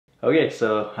Okay,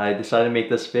 so I decided to make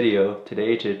this video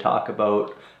today to talk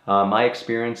about my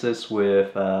experiences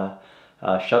with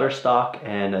Shutterstock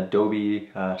and Adobe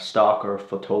Stock or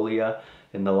Fotolia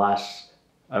in the last,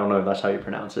 I don't know if that's how you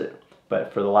pronounce it,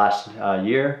 but for the last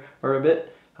year or a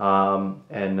bit.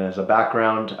 And as a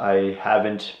background, I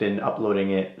haven't been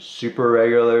uploading it super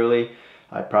regularly.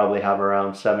 I probably have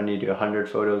around 70 to 100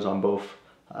 photos on both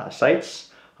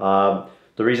sites.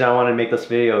 The reason I wanted to make this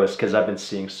video is because I've been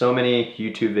seeing so many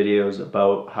YouTube videos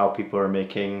about how people are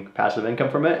making passive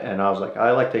income from it, and I was like,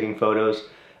 I like taking photos.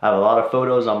 I have a lot of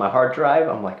photos on my hard drive.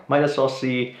 I'm like, might as well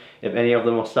see if any of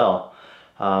them will sell.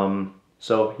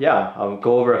 So yeah, I'll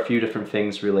go over a few different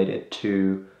things related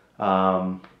to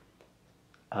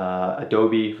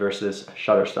Adobe versus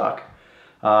Shutterstock.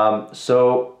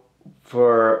 So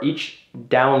for each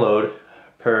download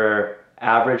per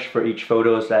average for each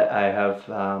photos that I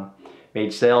have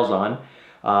made sales on,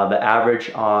 the average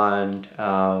on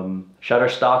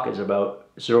Shutterstock is about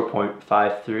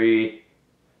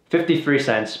 53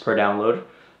 cents per download.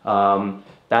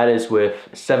 That is with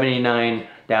 79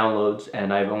 downloads,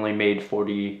 and I've only made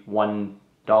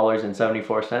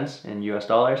 $41.74 in US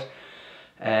dollars.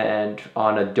 And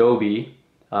on Adobe,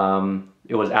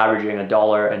 it was averaging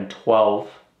 $1.12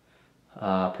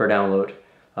 per download.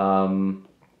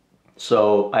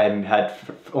 So I had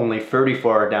only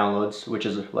 34 downloads, which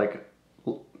is like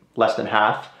less than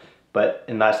half, but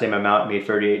in that same amount made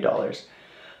 $38.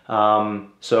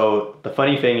 So the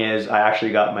funny thing is I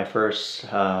actually got my first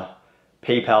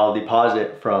PayPal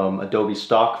deposit from Adobe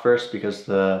Stock first, because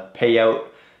the payout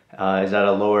is at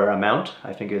a lower amount.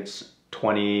 I think it's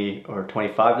 $20 or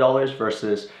 $25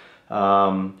 versus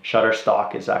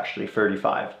Shutterstock is actually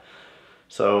 $35.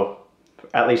 So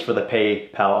at least for the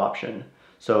PayPal option.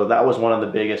 So that was one of the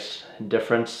biggest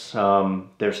difference.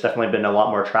 There's definitely been a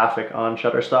lot more traffic on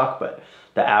Shutterstock, but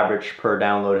the average per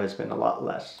download has been a lot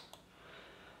less.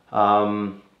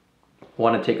 Want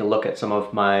to take a look at some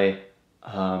of my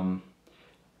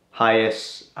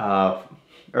highest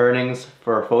earnings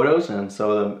for photos, and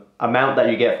so the amount that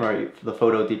you get for the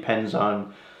photo depends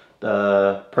on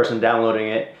the person downloading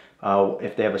it,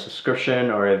 if they have a subscription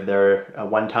or if they're a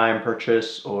one-time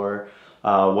purchase, or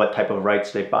what type of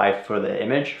rights they buy for the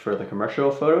image, for the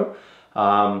commercial photo.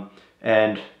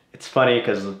 And it's funny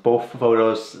because both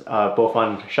photos, both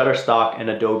on Shutterstock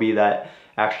and Adobe, that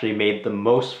actually made the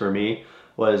most for me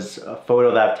was a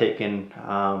photo that I've taken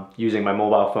using my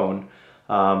mobile phone.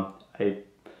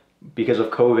 Because of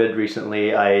COVID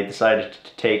recently, I decided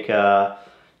to take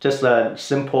just a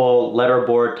simple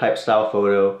letterboard type style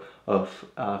photo of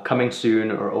coming soon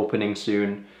or opening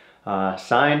soon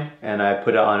sign, and I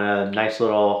put it on a nice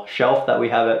little shelf that we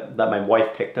have that my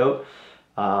wife picked out,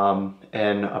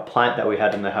 and a plant that we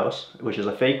had in the house, which is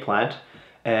a fake plant,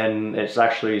 and it's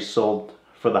actually sold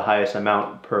for the highest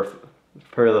amount per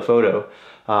the photo.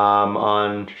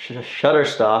 On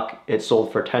Shutterstock it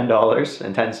sold for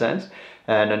 $10.10,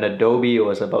 and on Adobe it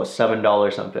was about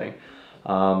 $7 something.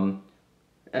 And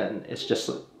it's just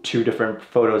two different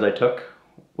photos I took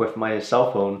with my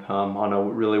cell phone on a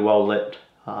really well lit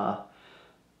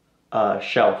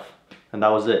shelf, and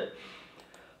that was it.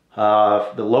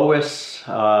 The lowest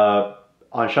on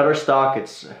Shutterstock,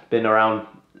 it's been around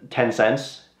 10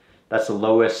 cents. That's the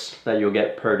lowest that you'll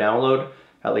get per download,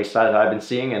 at least that I've been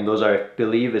seeing, and those I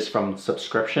believe is from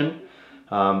subscription.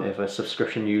 If a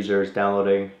subscription user is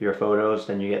downloading your photos,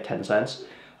 then you get 10 cents.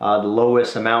 The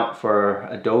lowest amount for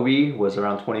Adobe was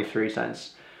around 23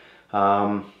 cents.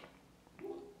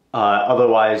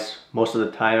 Otherwise, most of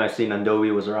the time I've seen Adobe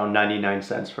was around 99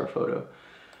 cents per photo.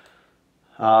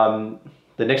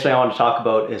 The next thing I want to talk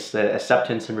about is the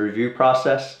acceptance and review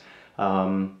process.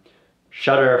 Shutterstock,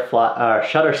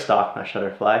 not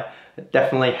Shutterfly,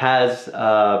 definitely has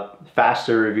a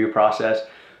faster review process.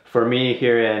 For me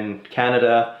here in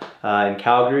Canada, in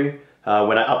Calgary,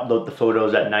 when I upload the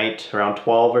photos at night around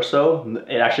 12 or so,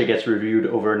 it actually gets reviewed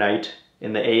overnight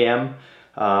in the AM,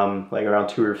 like around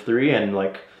 2 or 3, and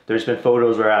like there's been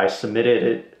photos where I submitted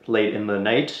it late in the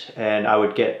night and I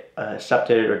would get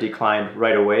accepted or declined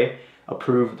right away,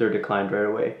 approved or declined right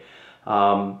away.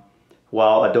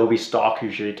 While Adobe Stock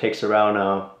usually takes around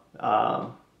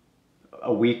a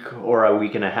week or a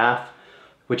week and a half,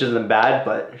 which isn't bad,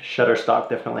 but Shutterstock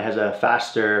definitely has a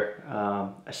faster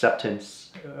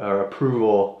acceptance or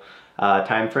approval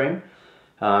time frame.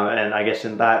 And I guess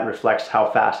in that reflects how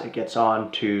fast it gets on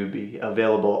to be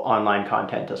available online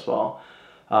content as well.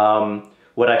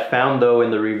 What I found though in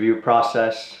the review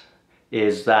process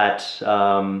is that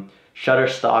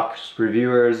Shutterstock's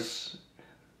reviewers,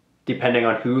 depending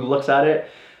on who looks at it,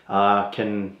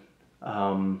 can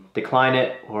decline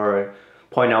it or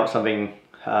point out something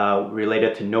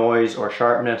related to noise or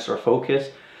sharpness or focus,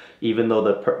 even though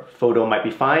the photo might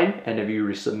be fine, and if you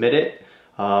resubmit it,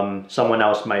 someone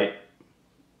else might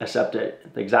accept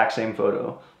it, the exact same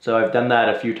photo. So I've done that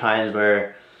a few times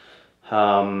where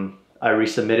I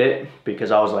resubmit it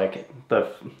because I was like,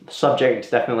 the subject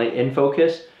is definitely in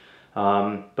focus,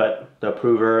 but the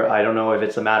approver, I don't know if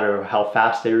it's a matter of how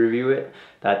fast they review it,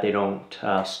 that they don't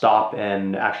stop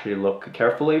and actually look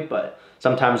carefully, but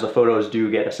sometimes the photos do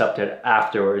get accepted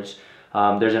afterwards.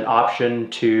 There's an option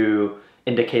to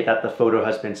indicate that the photo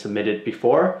has been submitted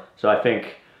before, so I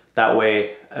think that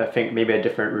way, I think maybe a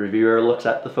different reviewer looks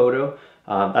at the photo.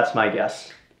 That's my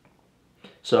guess.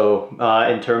 So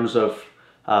in terms of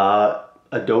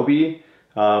Adobe,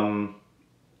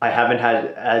 I haven't had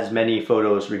as many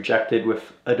photos rejected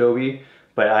with Adobe,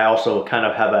 but I also kind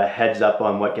of have a heads up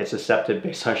on what gets accepted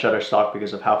based on Shutterstock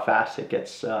because of how fast it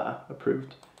gets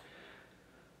approved.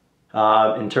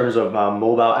 In terms of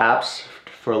mobile apps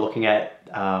for looking at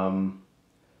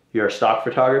your stock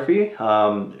photography,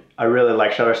 I really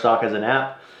like Shutterstock as an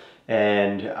app,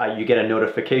 and you get a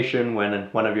notification when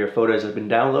one of your photos has been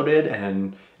downloaded,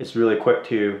 and it's really quick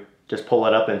to just pull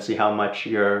it up and see how much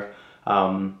your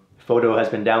photo has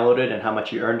been downloaded and how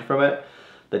much you earned from it.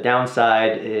 The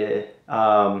downside is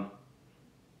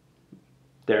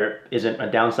there isn't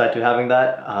a downside to having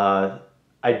that.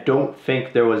 I don't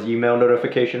think there was email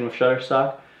notification with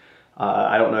Shutterstock.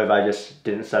 I don't know if I just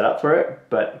didn't set up for it,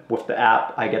 but with the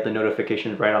app, I get the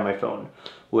notifications right on my phone.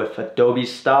 With Adobe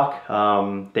Stock,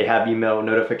 they have email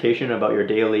notification about your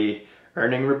daily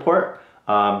earning report.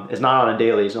 It's not on a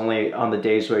daily, it's only on the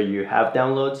days where you have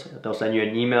downloads. They'll send you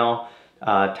an email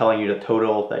telling you the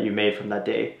total that you made from that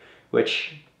day,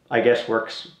 which I guess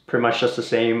works pretty much just the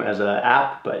same as an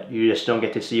app, but you just don't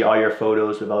get to see all your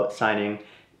photos without signing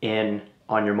in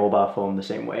on your mobile phone the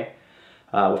same way.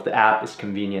 With the app, it's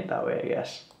convenient that way, I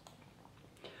guess.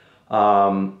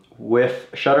 With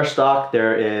Shutterstock,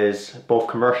 there is both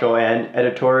commercial and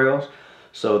editorials.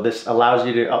 So this allows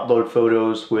you to upload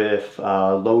photos with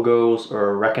logos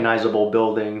or recognizable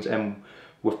buildings and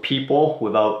with people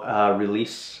without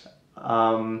release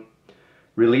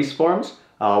forms.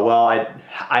 Well,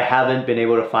 I haven't been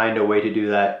able to find a way to do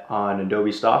that on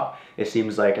Adobe Stock. It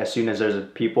seems like as soon as there's a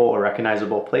people or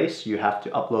recognizable place, you have to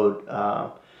upload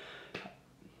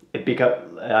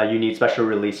you need special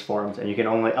release forms, and you can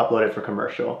only upload it for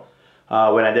commercial.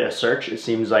 When I did a search, it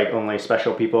seems like only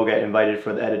special people get invited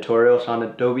for the editorials on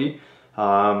Adobe,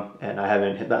 and I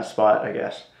haven't hit that spot, I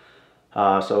guess.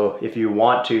 So if you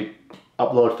want to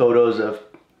upload photos of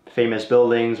famous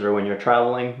buildings or when you're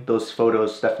traveling, those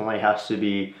photos definitely has to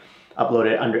be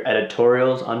uploaded under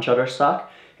editorials on Shutterstock,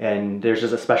 and there's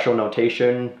just a special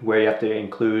notation where you have to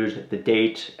include the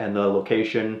date and the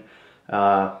location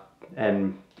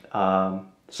and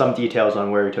some details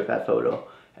on where you took that photo.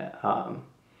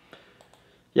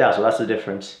 Yeah, so that's the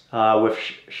difference. With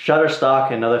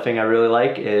Shutterstock, another thing I really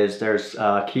like is there's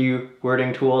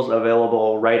keywording tools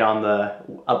available right on the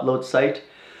upload site.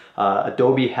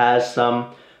 Adobe has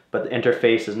some, but the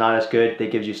interface is not as good. They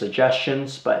give you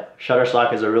suggestions, but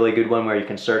Shutterstock is a really good one where you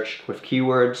can search with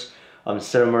keywords on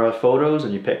similar photos,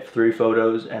 and you pick 3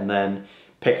 photos and then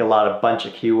pick a bunch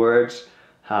of keywords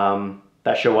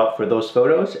that show up for those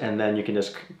photos, and then you can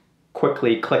just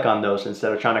quickly click on those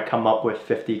instead of trying to come up with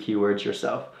 50 keywords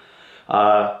yourself.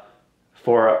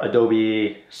 For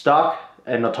Adobe Stock,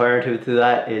 an alternative to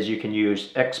that is you can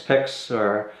use Xpix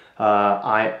or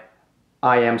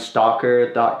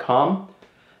imstalker.com.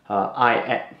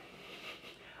 I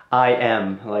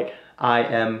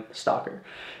am stalker.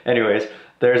 Anyways,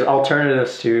 there's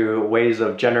alternatives to ways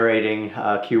of generating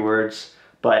keywords,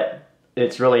 but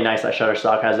it's really nice that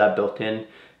Shutterstock has that built in,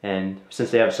 and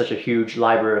since they have such a huge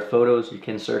library of photos, you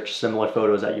can search similar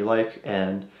photos that you like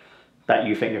and that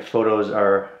you think your photos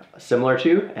are similar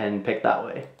to and pick that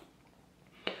way.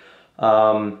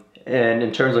 And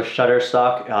in terms of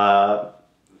Shutterstock,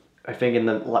 I think in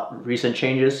the recent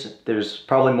changes, there's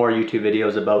probably more YouTube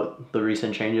videos about the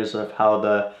recent changes of how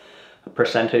the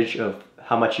percentage of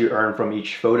how much you earn from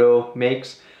each photo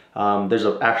makes. There's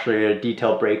actually a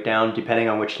detailed breakdown depending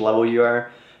on which level you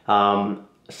are.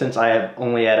 Since I have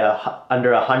only at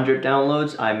under 100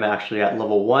 downloads, I'm actually at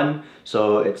level 1,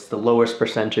 so it's the lowest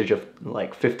percentage of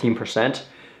like 15%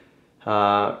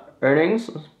 earnings,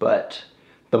 but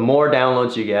the more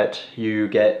downloads you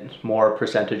get more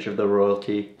percentage of the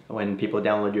royalty when people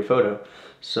download your photo.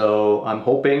 So I'm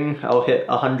hoping I'll hit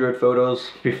 100 photos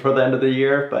before the end of the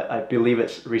year, but I believe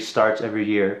it restarts every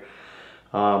year.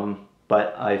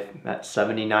 But I'm at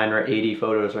 79 or 80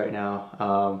 photos right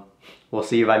now. We'll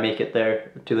see if I make it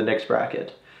there to the next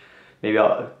bracket. maybe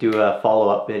I'll do a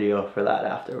follow-up video for that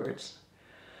afterwards.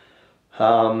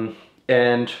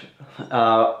 And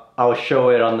I'll show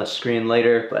it on the screen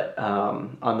later, but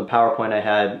on the PowerPoint I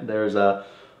had, there's a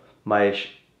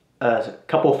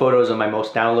couple photos of my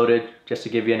most downloaded, just to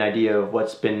give you an idea of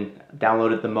what's been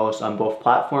downloaded the most on both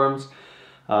platforms.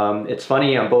 It's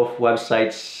funny, on both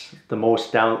websites, the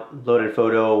most downloaded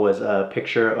photo was a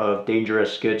picture of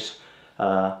dangerous goods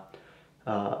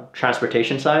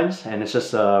transportation signs, and it's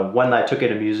just one that I took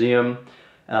at a museum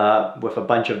with a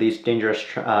bunch of these dangerous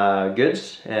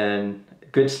goods and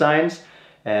goods signs,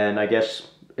 and I guess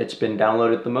it's been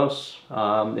downloaded the most.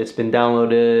 It's been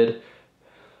downloaded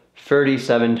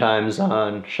 37 times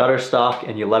on Shutterstock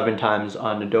and 11 times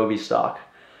on Adobe Stock.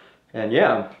 And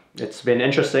yeah, it's been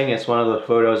interesting. It's one of the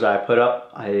photos I put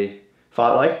up. I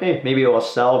thought like, hey, maybe it will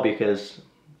sell, because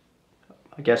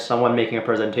I guess someone making a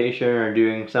presentation or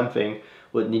doing something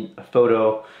would need a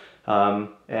photo,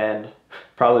 and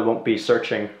probably won't be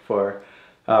searching for,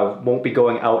 won't be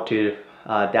going out to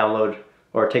download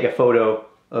or take a photo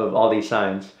of all these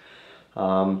signs.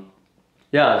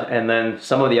 Yeah, and then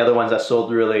some of the other ones that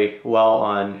sold really well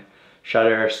on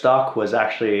Shutterstock was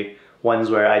actually ones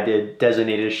where I did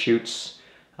designated shoots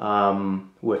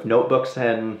with notebooks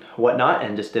and whatnot,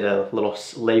 and just did a little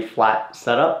lay flat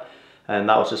setup, and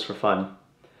that was just for fun.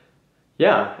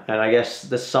 Yeah, and I guess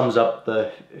this sums up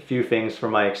the few things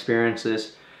from my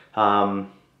experiences on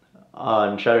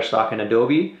Shutterstock and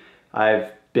Adobe.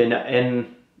 I've been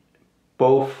in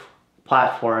both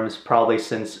platforms probably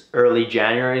since early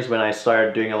January is when I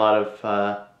started doing a lot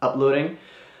of uploading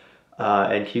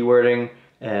and keywording,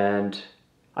 and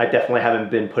I definitely haven't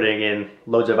been putting in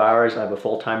loads of hours. I have a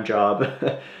full-time job.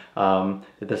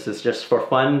 This is just for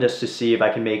fun, just to see if I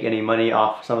can make any money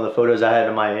off some of the photos I had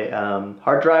on my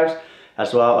hard drives,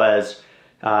 as well as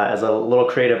a little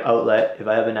creative outlet if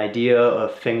I have an idea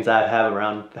of things I have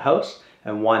around the house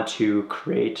and want to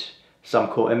create some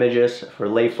cool images for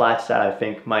lay flats that I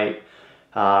think might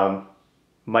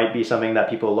be something that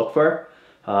people look for.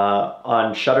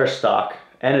 On Shutterstock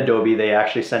and Adobe, they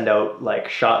actually send out like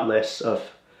shot lists of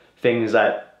things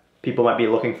that people might be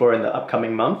looking for in the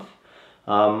upcoming month.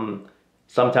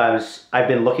 Sometimes I've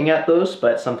been looking at those,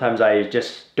 but sometimes I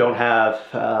just don't have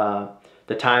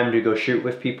the time to go shoot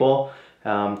with people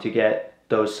to get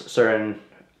those certain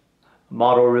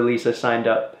model releases signed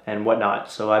up and whatnot.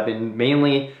 So I've been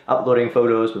mainly uploading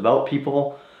photos without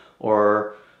people,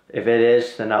 or if it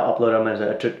is, then I'll upload them as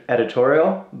an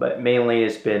editorial, but mainly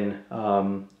it's been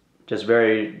just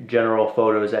very general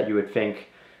photos that you would think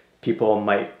people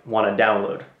might want to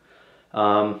download.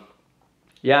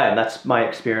 Yeah, and that's my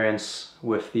experience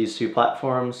with these two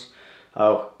platforms.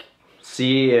 I'll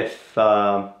see if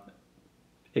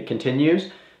it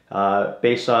continues.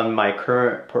 Based on my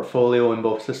current portfolio in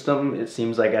both systems, it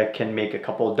seems like I can make a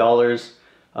couple dollars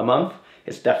a month.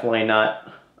 It's definitely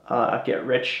not get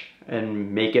rich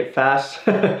and make it fast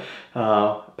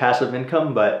passive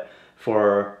income, but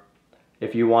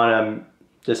if you want to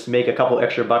just make a couple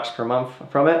extra bucks per month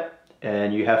from it,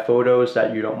 and you have photos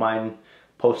that you don't mind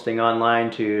posting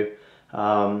online to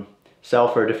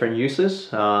sell for different uses,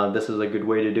 this is a good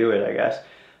way to do it, I guess.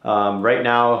 Right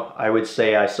now, I would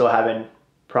say I still haven't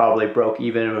probably broke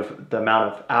even with the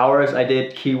amount of hours I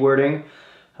did keywording.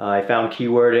 I found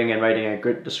keywording and writing a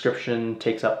good description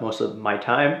takes up most of my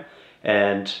time,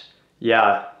 and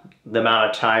yeah, the amount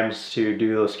of times to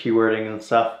do those keywording and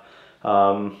stuff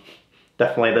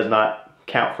definitely does not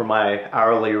count for my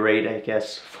hourly rate, I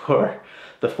guess, for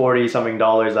the 40 something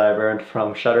dollars I've earned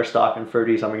from Shutterstock and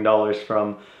 30 something dollars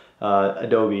from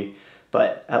Adobe.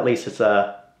 But at least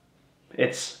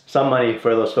it's some money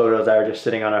for those photos that are just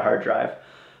sitting on a hard drive.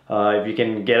 If you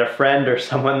can get a friend or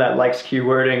someone that likes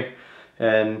keywording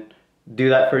and do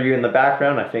that for you in the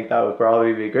background, I think that would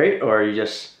probably be great, or you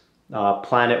just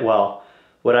plan it well.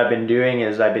 What I've been doing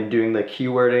is I've been doing the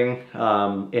keywording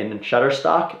in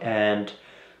Shutterstock and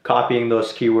copying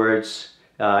those keywords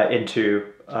into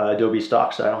Adobe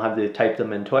Stock, so I don't have to type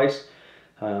them in twice.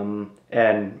 And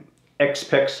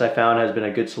XPics I found has been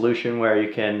a good solution, where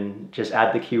you can just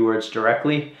add the keywords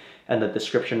directly and the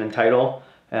description and title,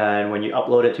 and when you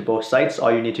upload it to both sites, all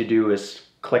you need to do is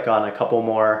click on a couple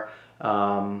more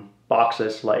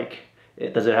boxes, like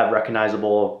does it have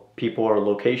recognizable people or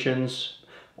locations,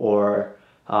 or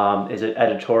is it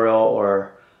editorial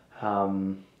or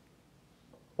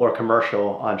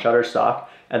commercial on Shutterstock,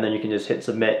 and then you can just hit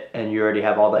submit and you already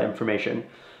have all that information.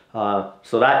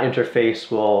 So that interface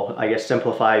will, I guess,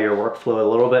 simplify your workflow a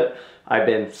little bit. I've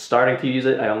been starting to use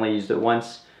it. I only used it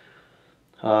once.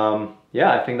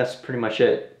 Yeah, I think that's pretty much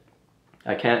it.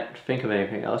 I can't think of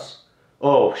anything else.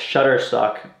 Oh,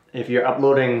 Shutterstock. If you're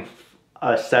uploading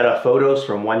a set of photos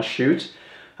from one shoot,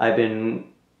 I've been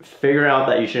figuring out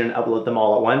that you shouldn't upload them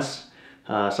all at once.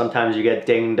 Sometimes you get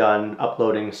dinged on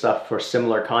uploading stuff for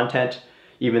similar content,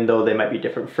 even though they might be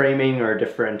different framing or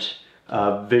different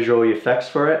visual effects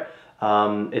for it.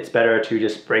 It's better to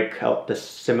just break out the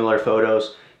similar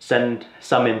photos, send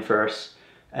some in first,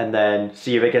 and then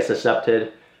see if it gets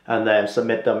accepted, and then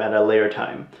submit them at a later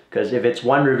time. Because if it's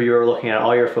one reviewer looking at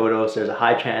all your photos, there's a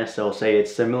high chance they'll say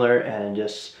it's similar and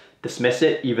just dismiss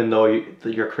it, even though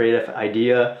your creative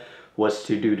idea was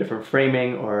to do different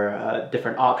framing or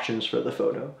different options for the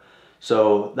photo.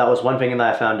 So that was one thing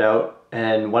that I found out.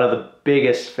 And one of the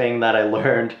biggest thing that I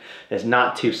learned is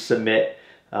not to submit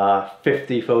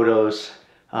 50 photos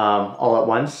all at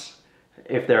once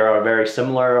if they are very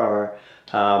similar, or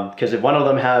because if one of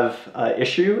them have an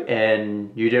issue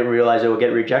and you didn't realize it would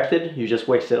get rejected, you just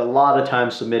wasted a lot of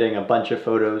time submitting a bunch of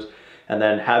photos and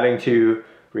then having to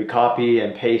recopy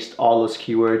and paste all those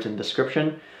keywords and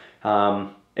description.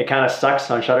 It kind of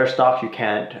sucks on Shutterstock. You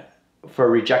can't, for a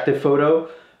rejected photo,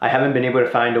 I haven't been able to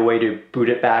find a way to boot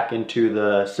it back into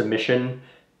the submission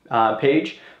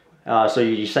page. So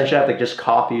you essentially have to just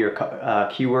copy your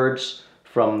keywords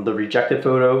from the rejected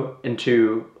photo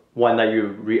into one that you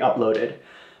re-uploaded.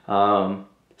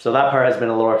 So that part has been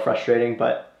a little frustrating,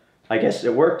 but I guess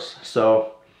it works.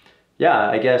 So yeah,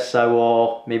 I guess I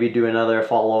will maybe do another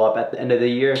follow-up at the end of the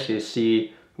year to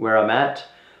see where I'm at.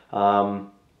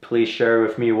 Please share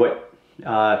with me what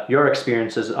your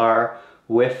experiences are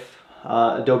with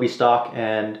Adobe Stock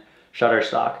and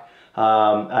Shutterstock.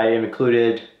 I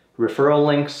included referral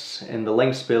links in the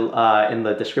in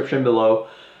the description below.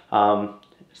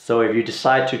 So if you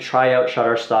decide to try out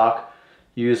Shutterstock,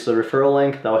 use the referral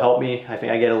link. That will help me. I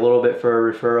think I get a little bit for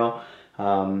a referral.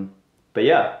 But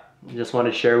yeah, just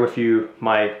wanted to share with you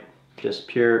my just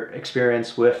pure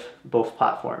experience with both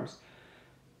platforms.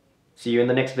 See you in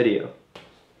the next video.